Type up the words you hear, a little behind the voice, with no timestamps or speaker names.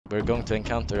we're going to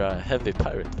encounter a heavy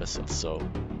pirate vessel, so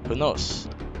who knows?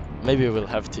 Maybe we'll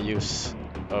have to use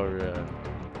our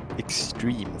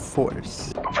extreme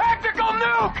force. Tactical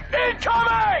nuke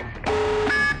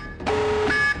incoming!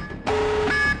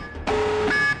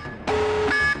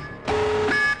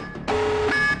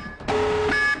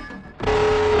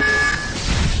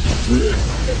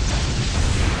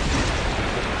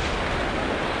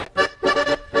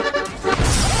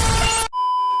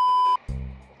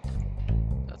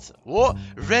 What?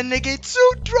 Renegade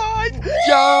suit drive!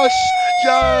 Yes!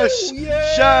 Yes! Yeah,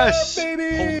 Yes!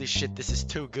 baby! Holy shit, this is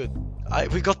too good.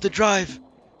 We got the drive.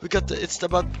 We got the. It's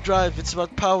about drive. It's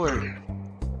about power.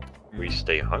 We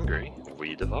stay hungry.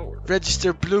 We devour.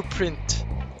 Register blueprint.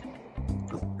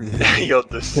 Got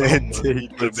the sun.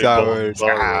 It's ours.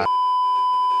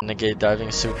 Renegade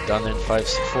diving suit done in 5,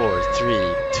 4,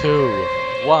 3, 2,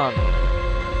 1.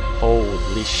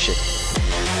 Holy shit.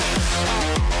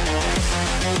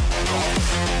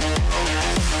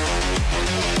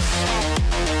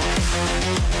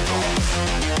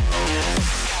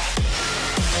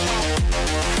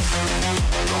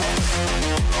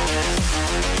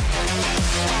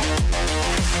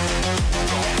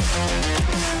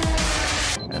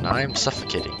 And I'm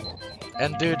suffocating.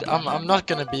 And dude, I'm not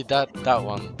gonna be that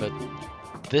one, but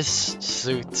this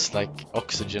suit's like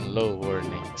oxygen low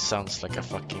warning sounds like a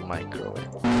fucking microwave.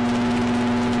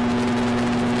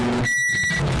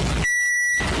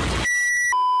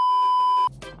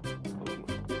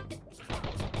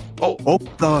 Oh,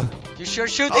 the. You sure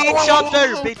shooting each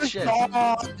other, bitches!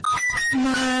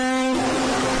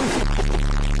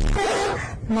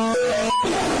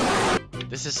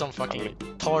 This is some fucking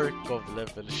Tarkov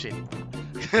level shit.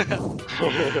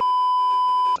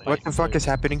 What the fuck is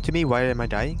happening to me? Why am I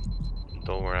dying?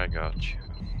 Don't worry, I got you.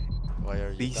 Why are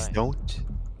you Please dying? don't.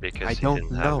 Because I you don't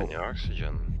didn't know. have any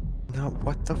oxygen. No,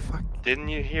 what the fuck? Didn't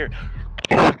you hear?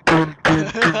 No,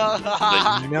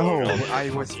 You're I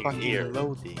was fucking fucking here.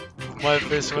 loading. My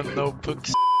face went no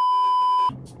PUCS.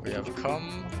 We have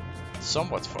come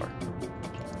somewhat far.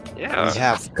 Yeah. We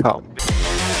have come.